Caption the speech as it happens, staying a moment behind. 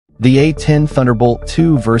The A-10 Thunderbolt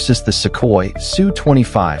II versus the Sukhoi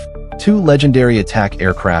Su-25, two legendary attack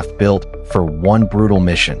aircraft built for one brutal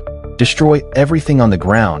mission: destroy everything on the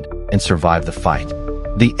ground and survive the fight.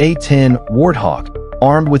 The A-10 Warthog,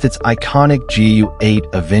 armed with its iconic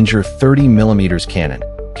Gu-8 Avenger 30mm cannon,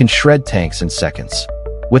 can shred tanks in seconds.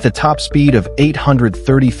 With a top speed of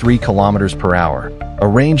 833 km per hour, a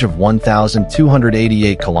range of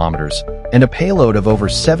 1,288 km, and a payload of over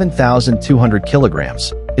 7,200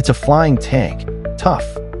 kilograms, it's a flying tank, tough,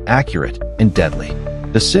 accurate, and deadly.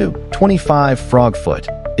 The Su-25 Frogfoot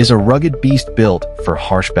is a rugged beast built for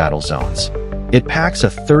harsh battle zones. It packs a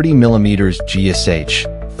 30mm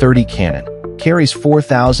GSH-30 cannon, carries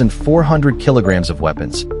 4,400 kilograms of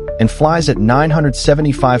weapons, and flies at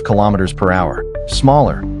 975 km per hour,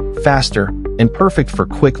 smaller, faster, and perfect for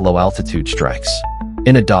quick low-altitude strikes.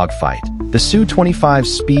 In a dogfight, the Su-25's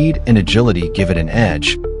speed and agility give it an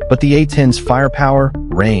edge, but the A-10's firepower,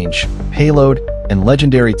 range, payload, and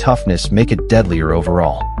legendary toughness make it deadlier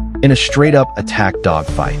overall. In a straight-up attack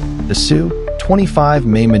dogfight, the Su-25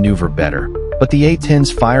 may maneuver better, but the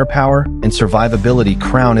A-10's firepower and survivability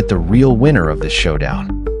crown it the real winner of this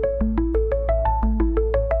showdown.